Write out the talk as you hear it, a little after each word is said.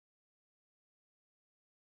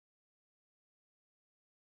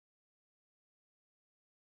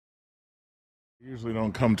Usually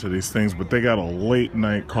don't come to these things, but they got a late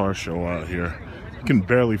night car show out here. You can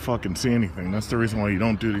barely fucking see anything. That's the reason why you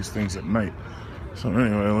don't do these things at night. So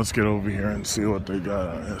anyway, let's get over here and see what they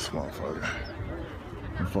got on this motherfucker.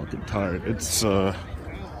 I'm fucking tired. It's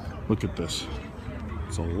look at this.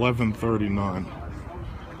 It's 11:39.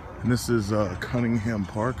 And this is Cunningham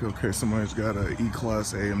Park. Okay, somebody's got an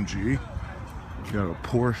E-Class AMG. You got a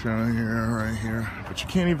Porsche out here, right here. But you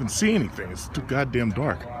can't even see anything. It's too goddamn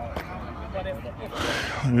dark.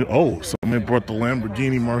 Oh, somebody brought the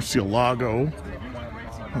Lamborghini Murcielago.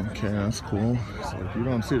 Okay, that's cool. So if you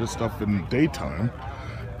don't see the stuff in the daytime,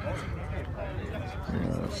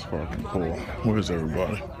 yeah, that's fucking cool. Where's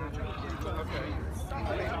everybody?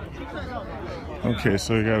 Okay,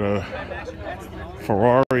 so you got a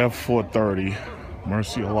Ferrari F430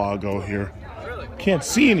 Murcielago here. Can't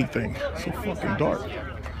see anything. It's so fucking dark.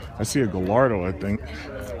 I see a Gallardo, I think.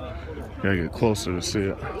 Gotta get closer to see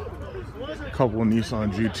it. A couple of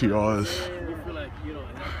Nissan GT-Rs.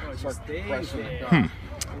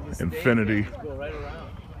 Infinity.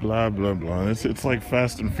 Blah, blah, blah. It's like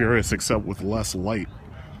Fast and Furious, except with less light.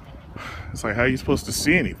 It's like, how are you supposed to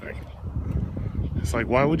see anything? It's like,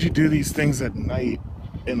 why would you do these things at night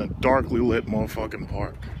in a darkly lit motherfucking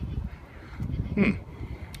park?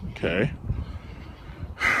 Okay.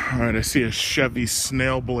 Alright, I see a Chevy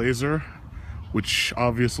Snail Blazer, which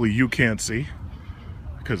obviously you can't see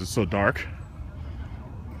because it's so dark.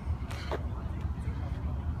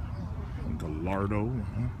 Gallardo.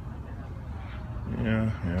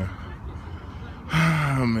 Yeah.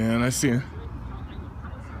 Oh man, I've seen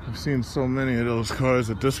so many of those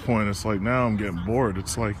cars at this point. It's like now I'm getting bored.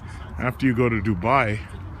 It's like after you go to Dubai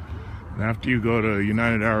and after you go to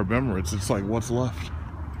United Arab Emirates, it's like what's left?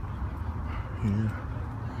 Yeah.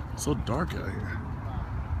 It's so dark out here.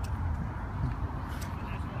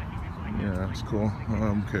 Yeah, that's cool.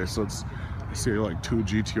 Okay, so I see like two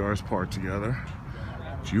GT-Rs parked together,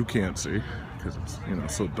 which you can't see because it's, you know,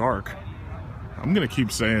 so dark. I'm gonna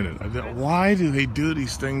keep saying it. Why do they do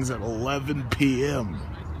these things at 11 p.m.?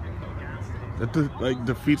 That like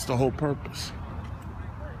defeats the whole purpose.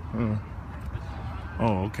 Oh,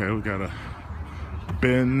 okay, we got a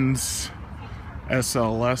Benz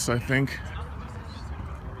SLS, I think.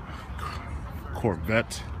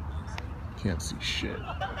 Corvette. Can't see shit.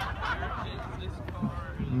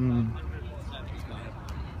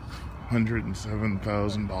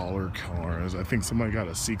 $107,000 cars. I think somebody got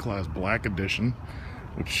a C-Class Black Edition,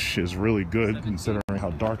 which is really good considering how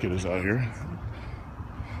dark it is out here.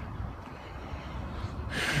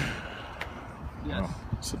 Wow,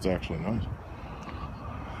 so it's actually nice.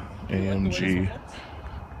 AMG.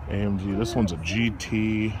 This one's a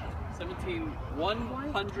GT.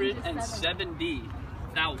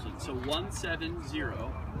 170,000. So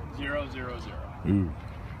 170,000. Ooh.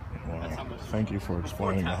 Wow. Thank you for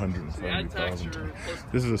explaining 170,000.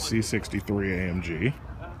 This is a C63 AMG,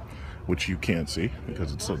 which you can't see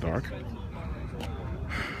because it's so dark.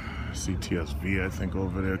 CTSV, I think,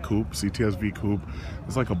 over there. Coupe. CTSV Coupe.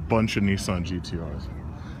 It's like a bunch of Nissan GT-Rs.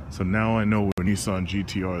 So now I know where Nissan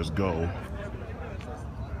GT-Rs go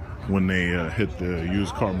when they hit the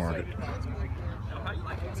used car market.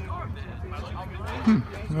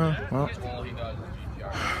 Well,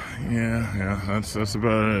 yeah, that's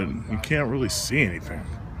about it. You can't really see anything.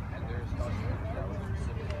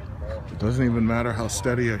 It doesn't even matter how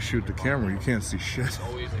steady I shoot the camera, you can't see shit.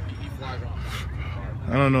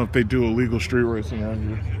 I don't know if they do illegal street racing out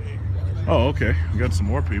here. Oh, okay, we got some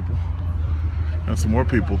more people. Got some more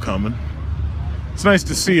people coming. It's nice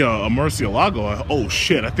to see a Murcielago. Oh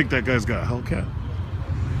shit, I think that guy's got a Hellcat.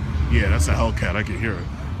 Yeah, that's a Hellcat, I can hear it.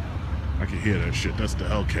 I can hear that shit, that's the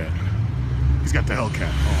Hellcat. He's got the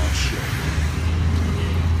Hellcat. Oh shit.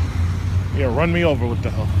 Yeah, run me over with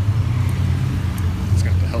the Hell. He's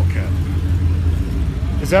got the Hellcat.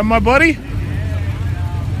 Is that my buddy?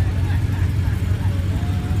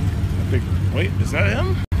 I think, wait, is that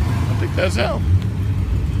him? I think that's him.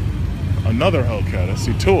 Another Hellcat, I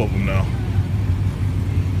see two of them now.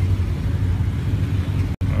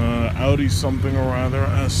 Audi something or other,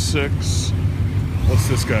 S6. What's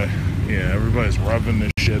this guy? Yeah, everybody's revving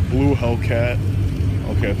this shit. Blue Hellcat.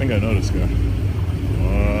 Okay, I think I know this guy.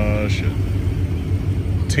 Oh, shit.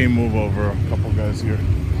 Team move over. A couple guys here.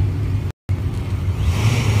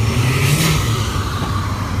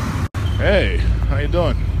 Hey, how you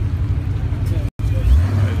doing?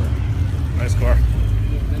 Nice car.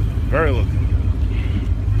 Very looking.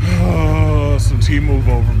 Oh, some team move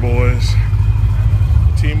over boys.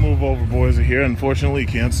 Team move over boys are here. Unfortunately, you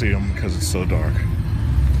can't see them because it's so dark.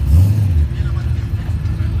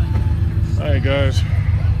 Alright guys,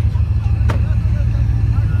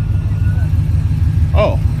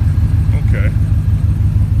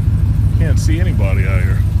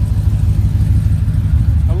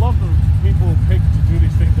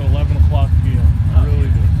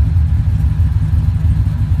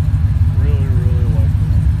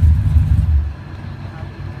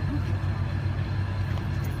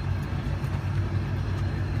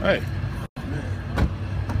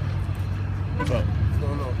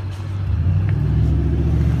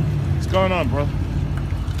 going on, bro?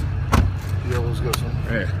 Yeah, what's good, son?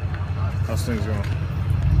 Hey, how's things going?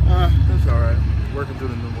 It's all right. Working through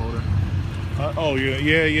the new motor. Oh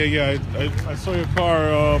yeah. I saw your car.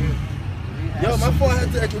 Yo, my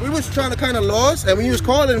fault. We was trying to kind of lost, and when you was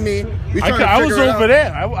calling me, I was over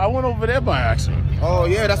there. I went over there by accident. Oh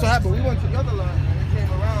yeah, that's what happened. We went to the other line and we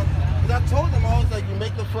came around. Cause I told them, I was like, you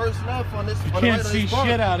make the first left on this. You can't see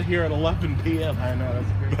shit out of here at 11 p.m. I know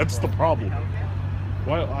that's the problem.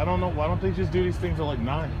 Why? I don't know. Why don't they just do these things at like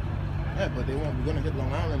 9? Yeah, but they want. We're gonna hit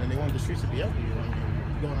Long Island, and they want the streets to be empty.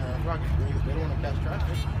 We're going to rock. They don't want to catch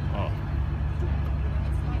traffic. Oh.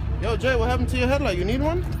 Yo, Jay, what happened to your headlight? You need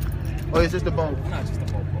one? Or is this the bump? Not just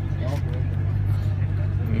the bump.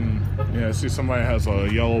 Yeah, I see somebody has a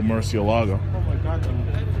yellow Murcielago. Oh my God,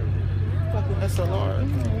 fucking SLR.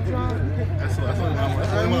 That's what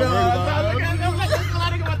I'm worried about.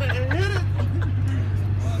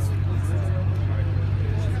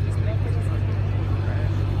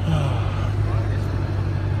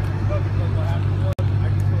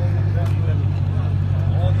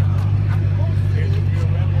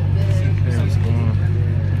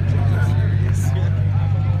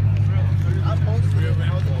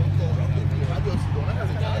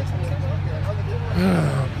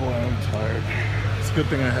 Good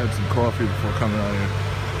thing I had some coffee before coming out here.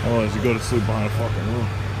 Otherwise, you go to sleep behind a fucking room.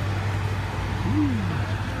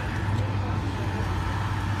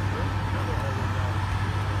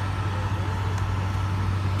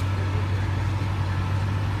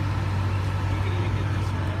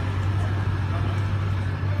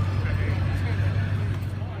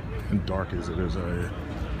 And dark as it is out here.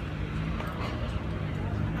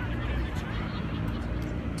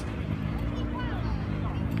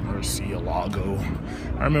 Murcielago.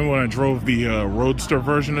 I remember when I drove the Roadster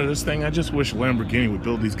version of this thing. I just wish Lamborghini would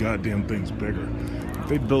build these goddamn things bigger. If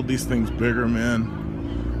they build these things bigger, man,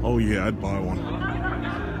 oh yeah, I'd buy one.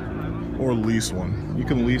 Or lease one. You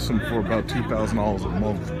can lease them for about $2,000 a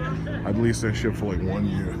month. I'd lease that shit for like 1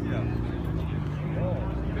 year.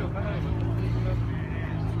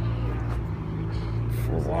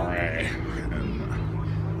 Ferrari.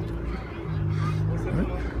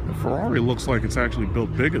 The Ferrari looks like it's actually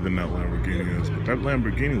built bigger than that Lamborghini is, but that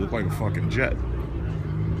Lamborghini looked like a fucking jet.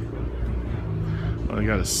 Oh, they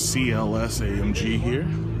got a CLS AMG here.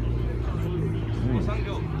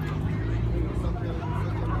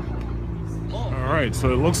 Alright,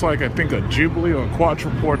 so it looks like I think a Ghibli or a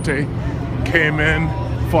Quattroporte came in.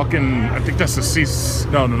 Fucking, I think that's a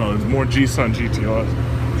no, it's more G-Sun GT-R.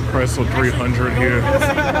 Chrysler 300 here.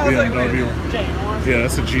 BMW. Yeah,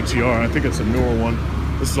 that's a GT-R. I think it's a newer one.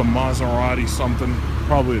 This is a Maserati something,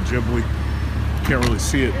 probably a Ghibli. Can't really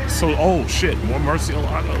see it. So, oh shit, more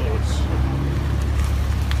Murcielagos.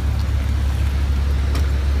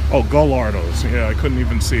 Oh, Gallardos. Yeah, I couldn't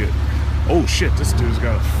even see it. Oh shit, this dude's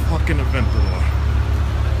got a fucking Aventador.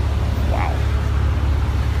 Wow.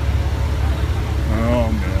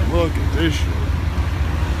 Oh man, look at this shit.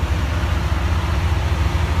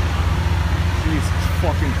 Jesus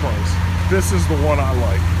fucking Christ. This is the one I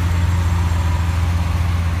like.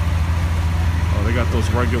 Oh, they got those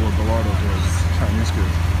regular Gallardo doors, Chinese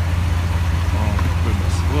kids. Oh my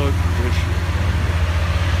goodness, look at this shit.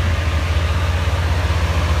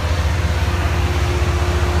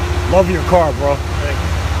 Love your car, bro. Thank you.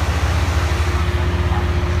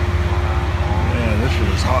 Man, this shit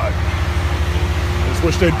is hot. I just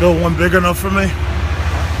wish they'd build one big enough for me.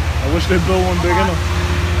 I wish they'd build one big enough.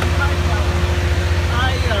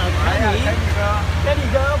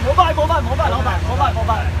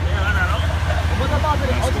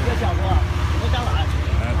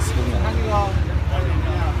 That's the one.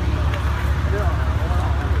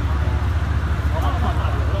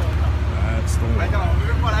 That's the one.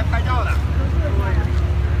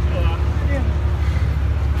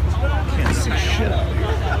 Can't see shit out here.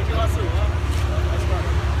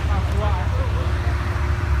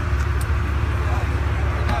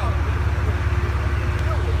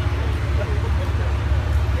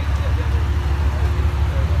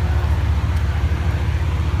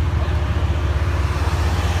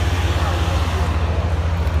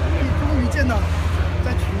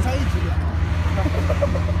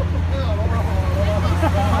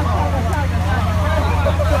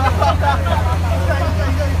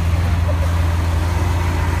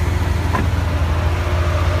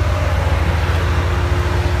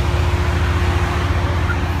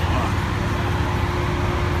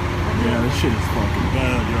 Shit is fucking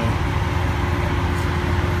bad, yo.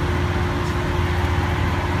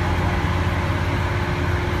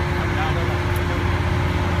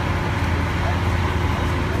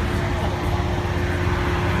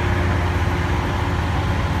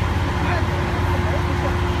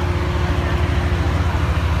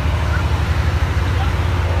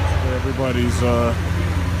 everybody's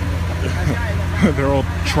they're all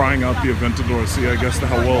trying out the Aventador, see I guess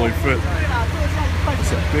how well they fit.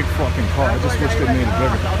 It's a big fucking car. I just wish they made it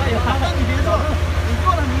bigger.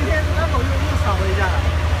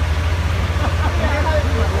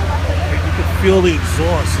 You can feel the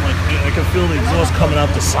exhaust, like I can feel the exhaust coming out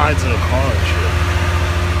the sides of the car and shit.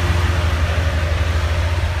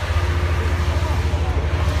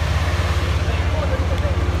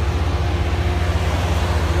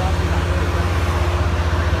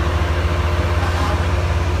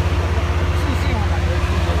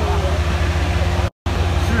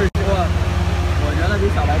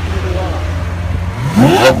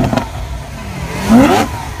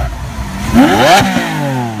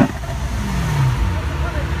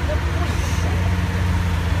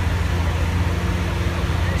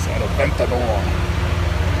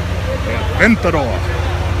 Aventador.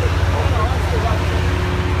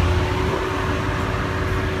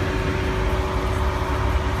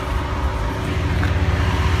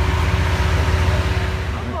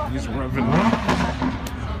 He's revving.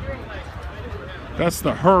 That's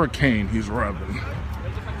the Huracan he's revving.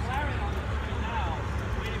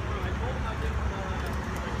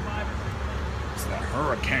 It's the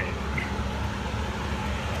Huracan.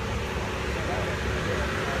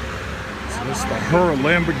 This is the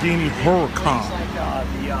Lamborghini Huracan. It's like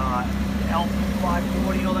the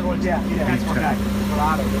L540, you know that one? Yeah, that's okay.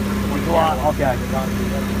 Gallardo. Okay.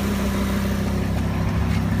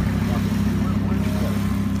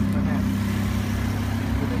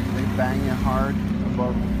 They bang you hard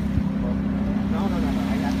above. No. I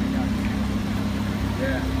got it.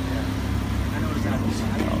 Yeah. I noticed that.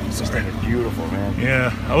 It's just beautiful, man.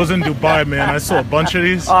 Yeah, I was in Dubai, man. I saw a bunch of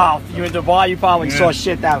these. Oh, you in Dubai, you probably saw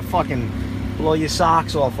shit that fucking blow your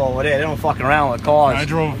socks off over there. They don't fucking around with cars. I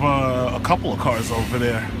drove a couple of cars over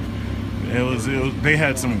there. It was they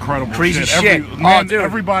had some incredible crazy shit. Man, dude.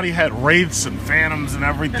 Everybody had Wraiths and Phantoms and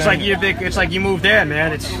everything. It's like you moved in,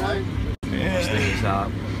 man. It's I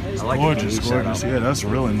like gorgeous. Yeah, that's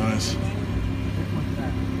really nice.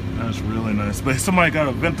 That's really nice. But somebody got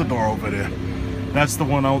a Aventador over there. That's the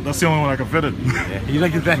one. That's the only one I can fit it. Yeah, you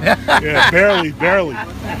like that? Yeah, barely.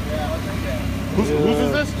 Whose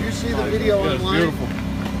is this? Do you see the video online? It's beautiful.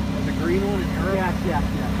 The green one in Europe? Yeah.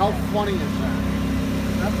 How funny is that?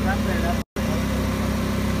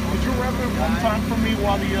 Would you rev it one time for me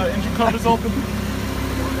while the engine cover's open?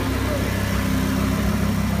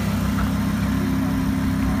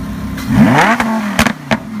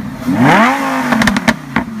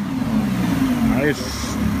 Nice.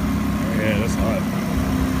 Yeah, that's hot.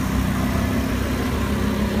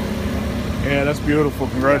 Yeah, that's beautiful.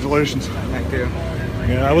 Congratulations. Thank you.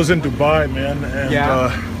 Yeah, I was in Dubai, man, and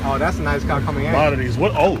oh, that's a nice car coming in. A lot of these.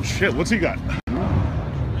 What? Oh shit! What's he got?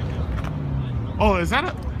 Oh, is that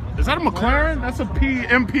a McLaren? That's a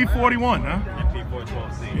Mp412, huh?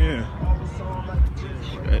 Mp412c. Yeah.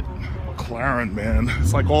 Shit. McLaren, man.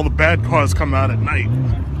 It's like all the bad cars come out at night.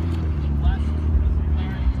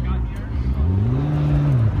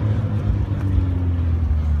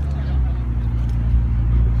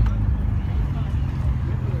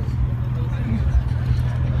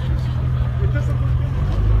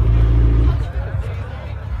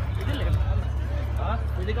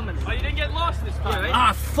 Oh, you didn't get lost this time, right?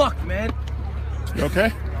 Ah, fuck, man. You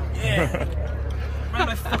okay? Yeah. Right in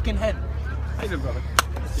my fucking head. How you doing, brother?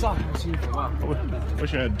 Suck. I've seen you for a while. I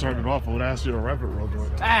wish I had turned it off. I would ask you to rev it real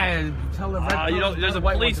quick. Tell the red. You know, there's a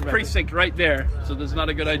police precinct right there, so that's not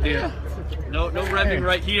a good idea. No revving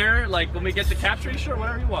right here. Like when we get to Captree, sure,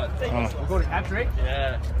 whatever you want. We'll go to Captree?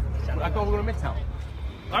 Yeah. I thought we were going to Midtown.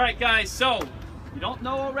 All right, guys. So you don't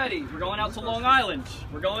know already, we're going out to Long Island.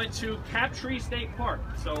 We're going to Captree State Park.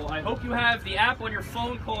 So I hope you have the app on your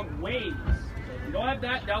phone called Waze. If you don't have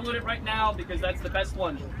that, download it right now because that's the best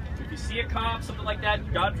one. If you see a cop, something like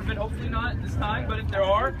that, God forbid, hopefully not this time, but if there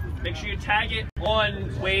are, make sure you tag it on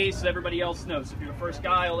Waze so everybody else knows. If you're the first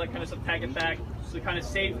guy, all that kind of stuff, tag it back so to kind of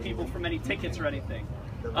save people from any tickets or anything.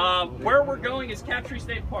 Where we're going is Captree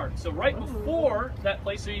State Park. So right before that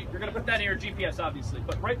place, so you're going to put that in your GPS, obviously,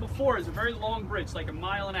 but right before is a very long bridge, like 1.5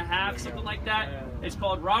 miles, something like that. It's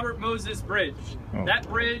called Robert Moses Bridge. Oh. That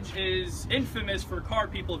bridge is infamous for car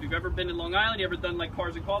people. If you've ever been in Long Island, you ever done like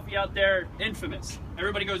Cars and Coffee out there, infamous.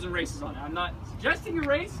 Everybody goes and races on it. I'm not suggesting you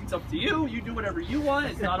race. It's up to you. You do whatever you want.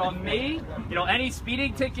 It's not on me. You know, any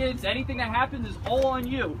speeding tickets, anything that happens is all on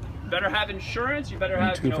you. You better have insurance. You better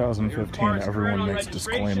have. In 2015, everyone makes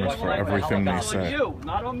disclaimers for everything they say. That's on you,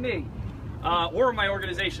 not on me, or my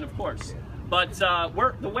organization, of course. But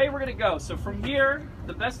the way we're gonna go. So from here,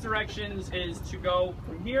 the best directions is to go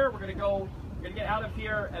from here. We're gonna get out of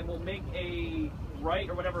here, and we'll make a right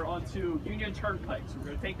or whatever onto Union Turnpike. So we're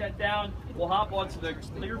going to take that down. We'll hop onto the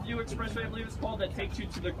Clearview Expressway, I believe it's called, that takes you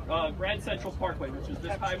to the Grand Central Parkway, which is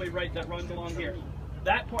this highway right that runs along here.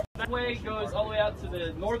 That way goes all the way out to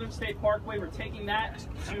the Northern State Parkway. We're taking that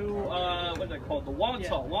to, what is that called? The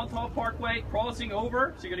Wantagh Parkway, crossing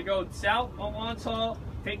over. So you're going to go south on Wantagh,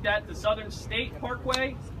 take that to Southern State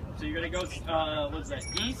Parkway. So you're going to go, what's that,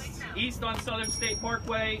 east on Southern State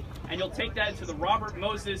Parkway, and you'll take that to the Robert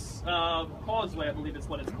Moses Causeway, I believe is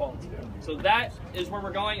what it's called. So that is where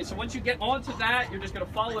we're going. And so once you get onto that, you're just going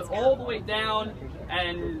to follow it all the way down,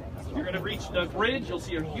 and you're going to reach the bridge. You'll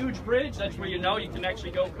see a huge bridge. That's where you know you can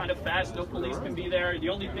actually go kind of fast. No police can be there. The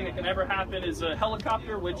only thing that can ever happen is a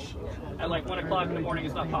helicopter, which at like 1 o'clock in the morning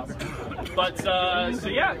is not possible. But, so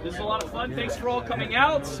yeah, this is a lot of fun. Thanks for all coming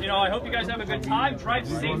out. You know, I hope you guys have a good time. Drive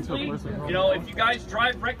safely. You know, if you guys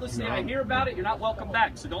drive recklessly and I hear about it, you're not welcome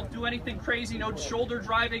back. So don't do anything crazy. No shoulder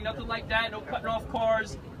driving, nothing like that. No cutting off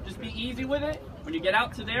cars. Just be easy with it. When you get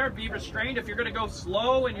out to there, be restrained. If you're going to go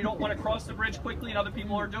slow and you don't want to cross the bridge quickly and other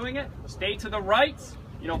people are doing it, stay to the right.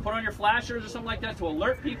 You know, put on your flashers or something like that to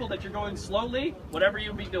alert people that you're going slowly, whatever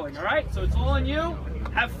you'll be doing, all right? So it's all on you.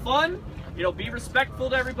 Have fun. You know, be respectful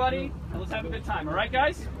to everybody, and let's have a good time, all right,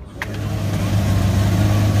 guys?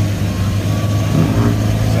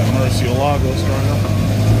 Murcielago starting up.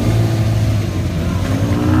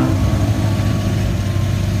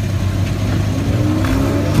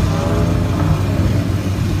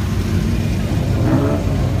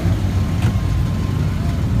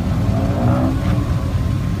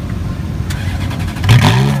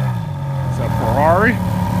 Is that Ferrari?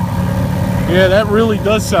 Yeah, that really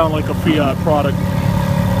does sound like a Fiat product.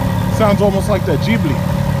 Sounds almost like that Ghibli.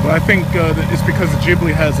 But I think it's because the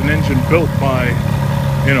Ghibli has an engine built by,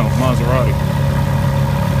 you know, Maserati.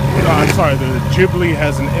 I'm sorry, the Ghibli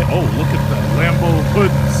has an... Oh, look at that. Lambo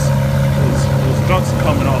hoods. Those guts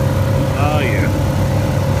coming off. Ah, yeah.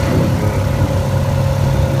 That look good.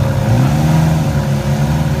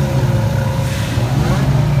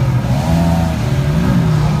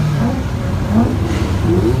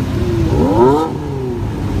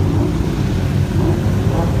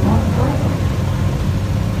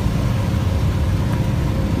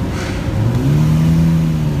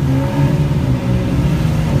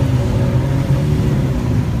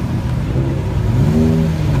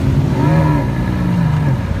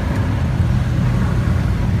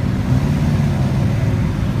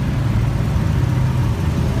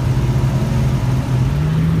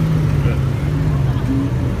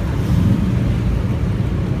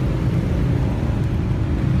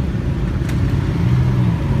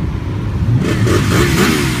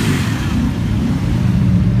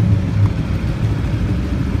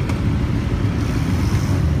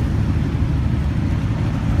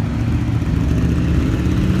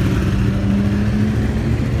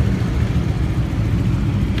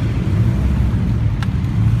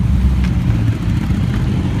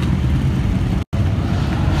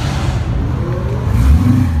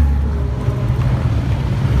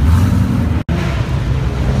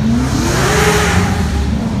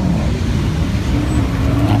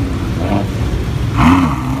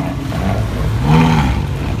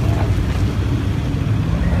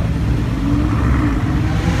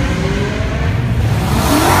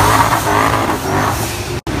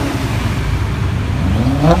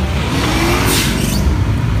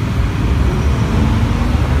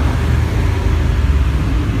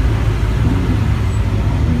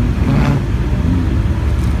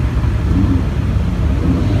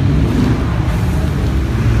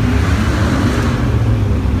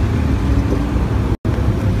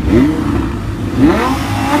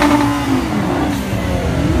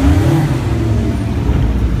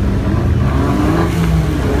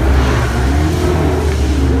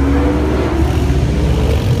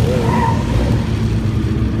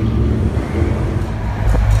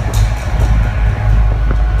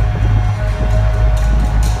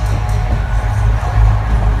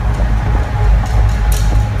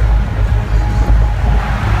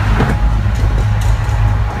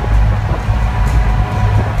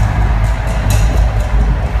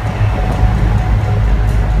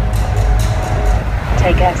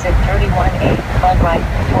 exit 31A, on right,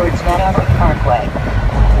 towards Monarch Parkway.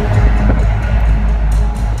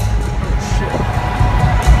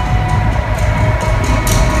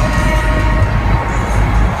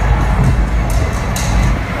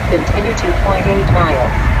 Continue 2.8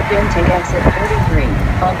 miles, then take exit 33,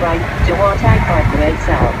 on right, to Wantagh Parkway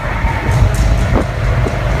South.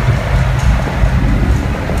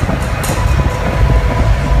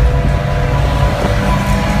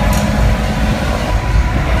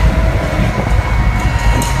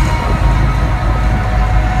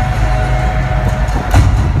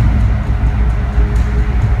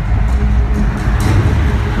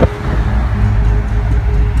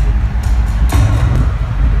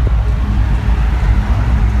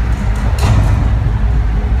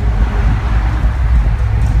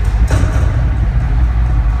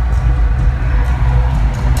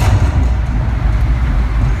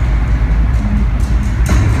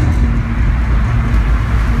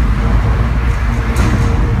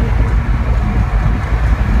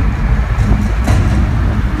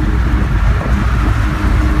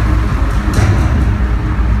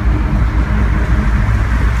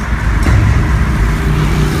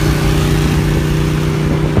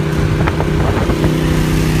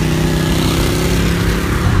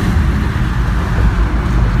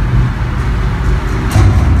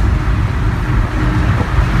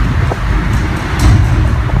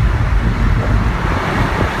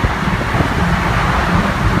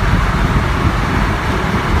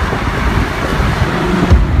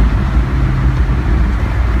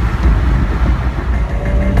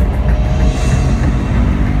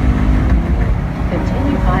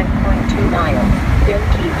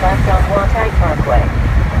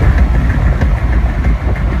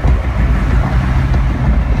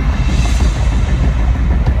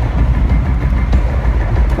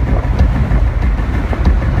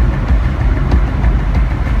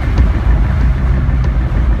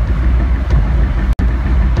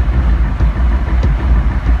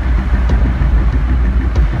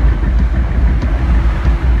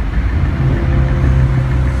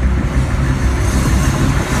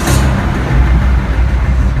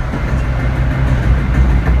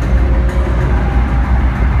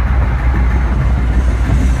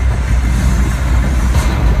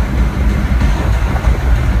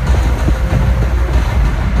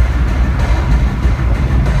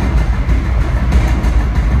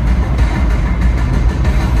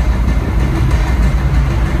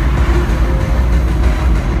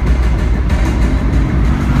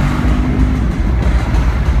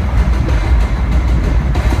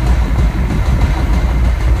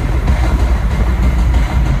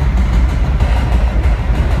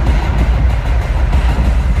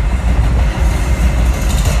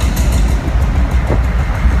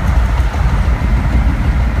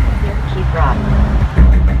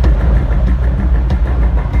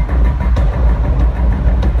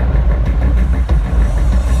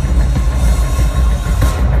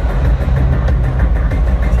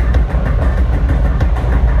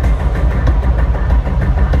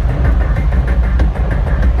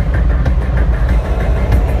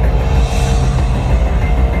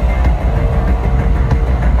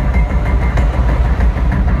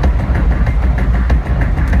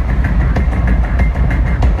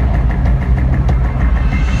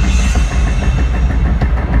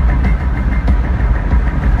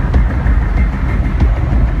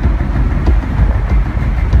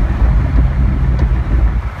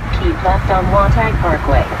 keep left on Watag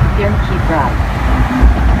Parkway, then keep right.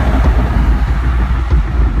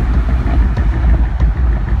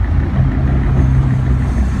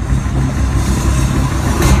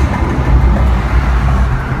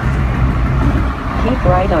 Keep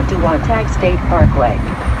right onto Watag State Parkway.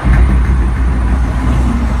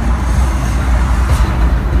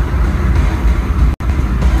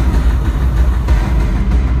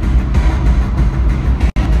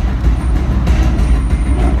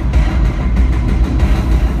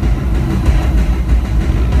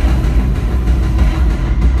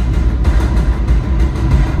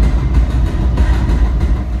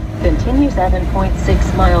 Continue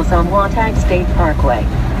 7.6 miles on Watag State Parkway.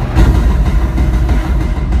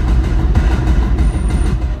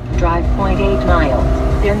 Drive 0.8 miles,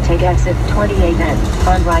 then take exit 28N,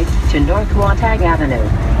 on right, to North Watag Avenue.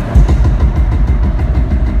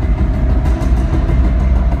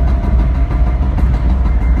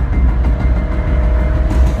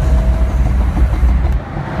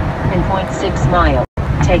 In 0.6 miles,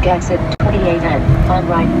 take exit 28N, on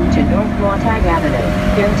right, to North Watag Avenue,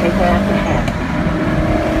 then take left ahead.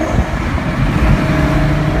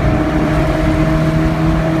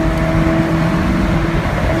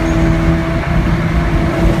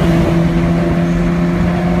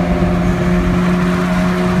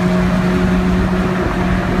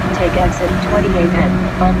 Take exit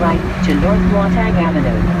 28N, on right, to North Watag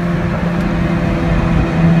Avenue.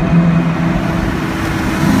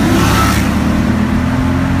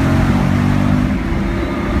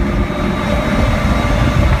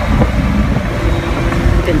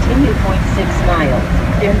 Continue 0.6 miles,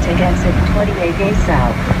 then take exit 28A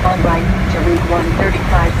south, on right, to Route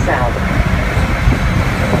 135 south.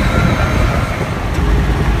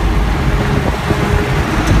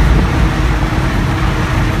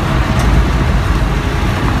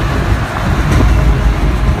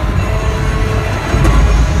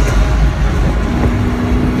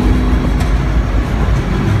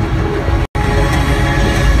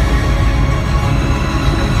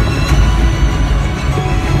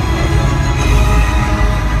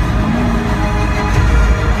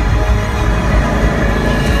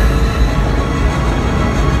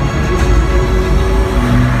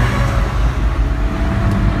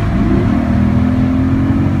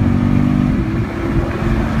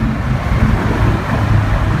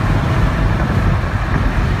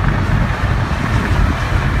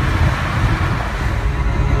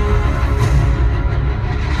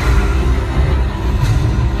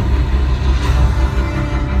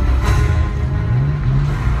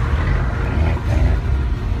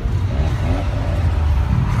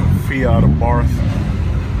 Out of Barth.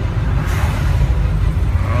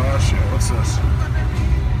 Oh shit, what's this?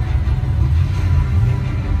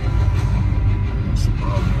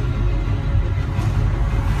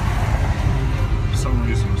 For some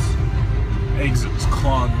reason this exit is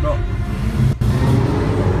clogged up.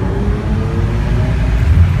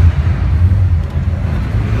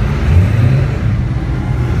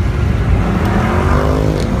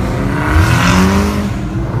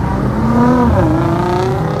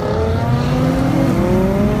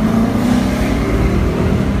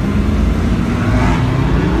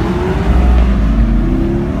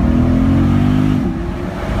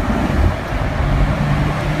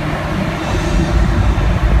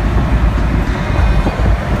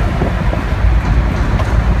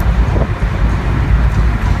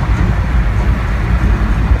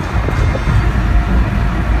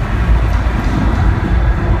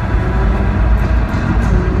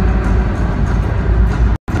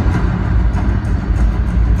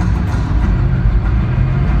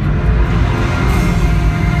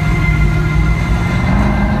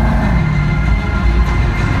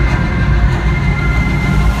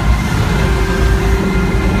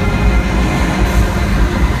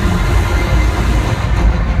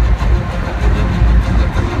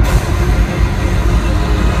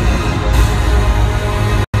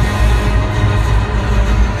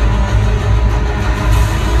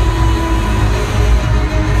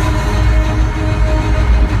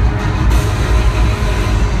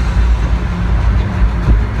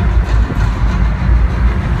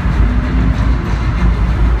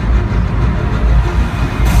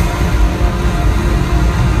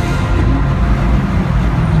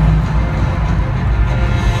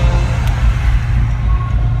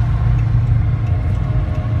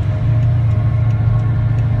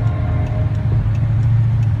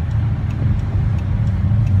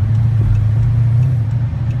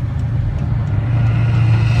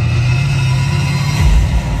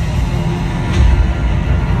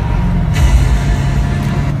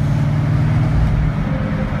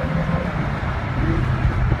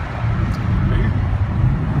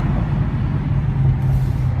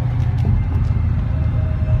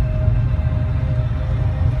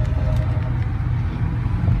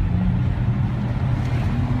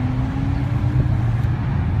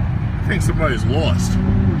 think somebody's lost.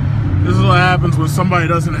 This is what happens when somebody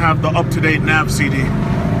doesn't have the up-to-date nav CD.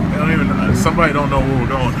 They don't even, somebody don't know where we're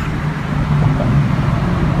going.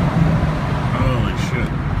 Holy shit.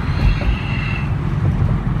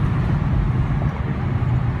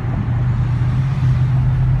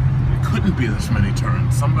 It couldn't be this many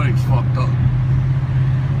turns. Somebody fucked up.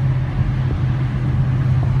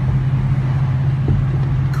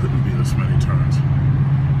 It couldn't be this many turns.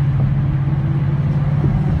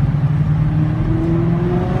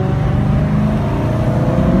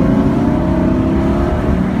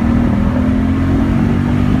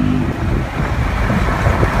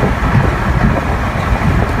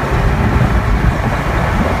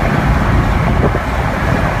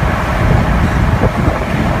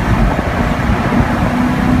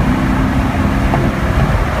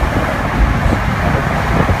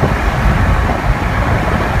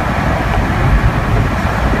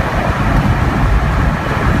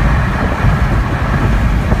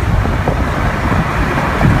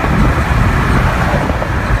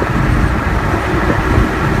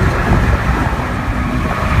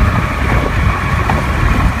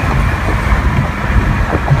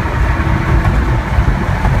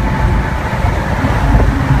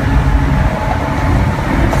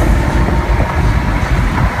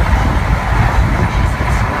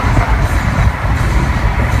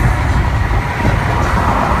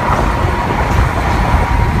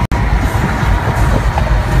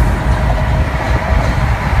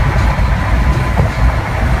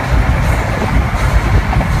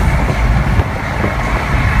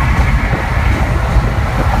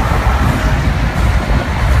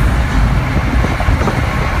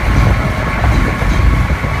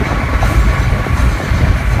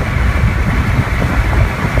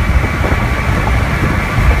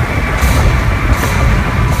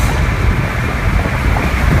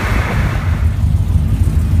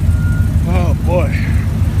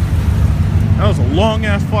 Long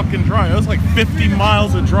ass fucking drive. It was like 50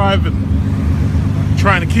 miles of driving,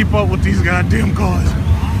 trying to keep up with these goddamn cars.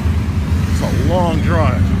 It's a long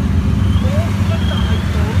drive.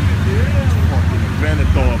 Fucking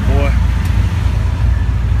Aventador, boy.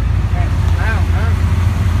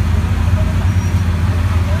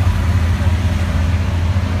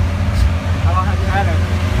 How long have you had it?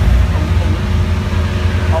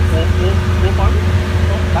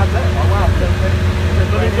 That's it. Oh wow.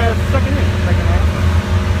 Second hand.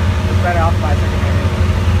 It's better off by second hand.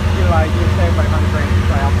 You save like 100 grand. You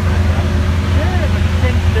try off the back, right?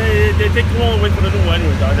 Yeah, they take too long to wait for the new one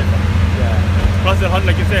anyways, are they? Yeah. Plus,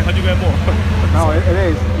 like you say, 100 grand more. No, it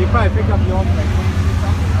is. You probably pick up your own like 23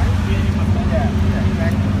 something, right? Yeah,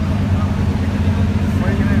 exactly. What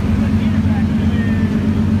are you gonna do?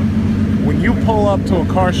 When you pull up to a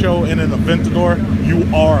car show in an Aventador, you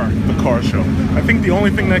are the car show. I think the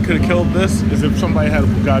only thing that could have killed this is if somebody had a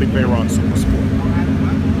Bugatti Veyron Super Sport.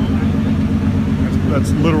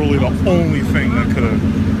 That's literally the only thing that could have.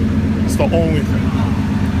 It's the only thing.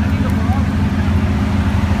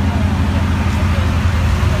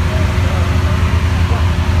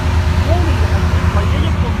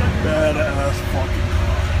 Badass fucking car.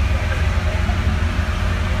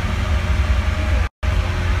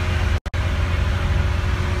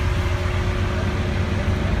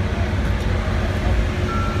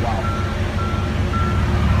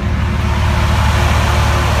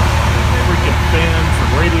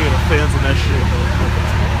 Fans and that shit.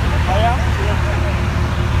 Oh yeah?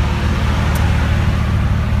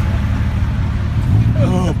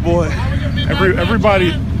 Oh boy. Everybody,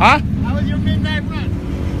 huh? How was your midnight run?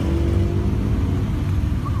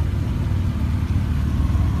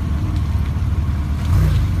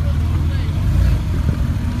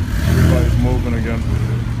 Everybody's moving again.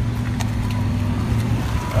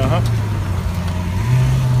 Uh-huh.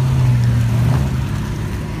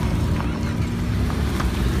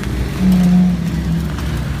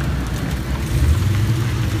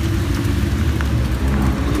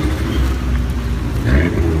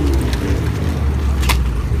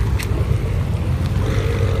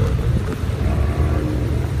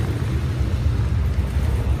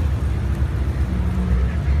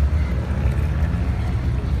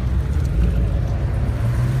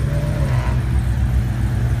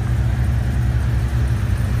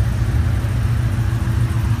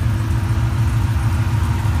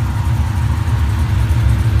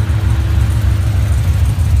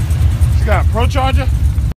 Pro Charger?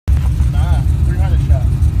 Nah, 300 shot.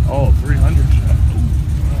 Oh, 300 shot.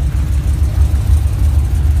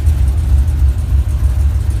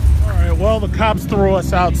 All right, well, the cops threw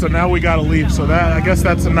us out, so now we gotta leave. So that, I guess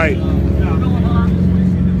that's a night.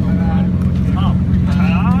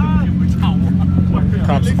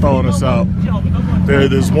 Cops are throwing us out.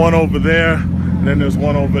 There's one over there, and then there's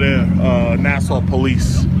one over there, Nassau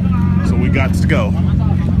Police. So we got to go.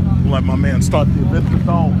 Let my man start the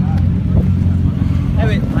Aventador.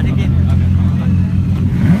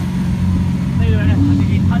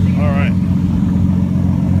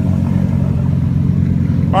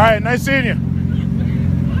 All right, nice seeing you.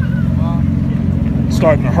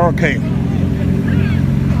 Starting a hurricane.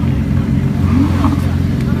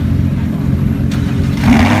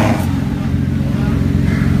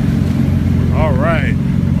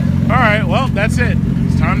 All right, well, that's it.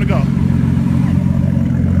 It's time to go.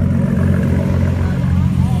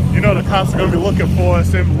 You know the cops are gonna be looking for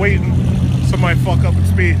us and waiting. Somebody fuck up at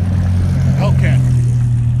speed. Hellcat.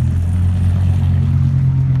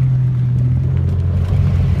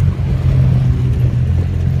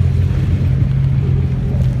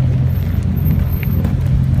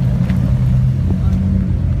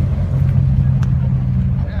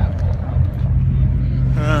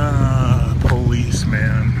 Police,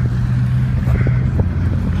 man.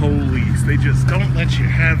 Police. They just don't let you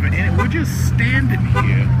have it. We're just standing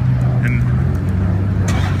here and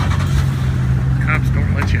cops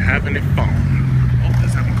don't let you have any phone. Oh,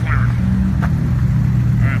 there's that McLaren.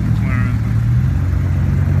 Alright, McLaren.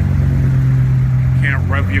 Can't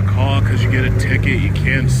rev your car because you get a ticket. You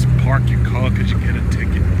can't park your car because you get a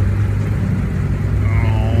ticket.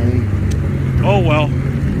 Oh well.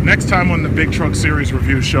 Next time on the Big Truck Series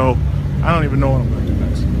review show, I don't even know what I'm going to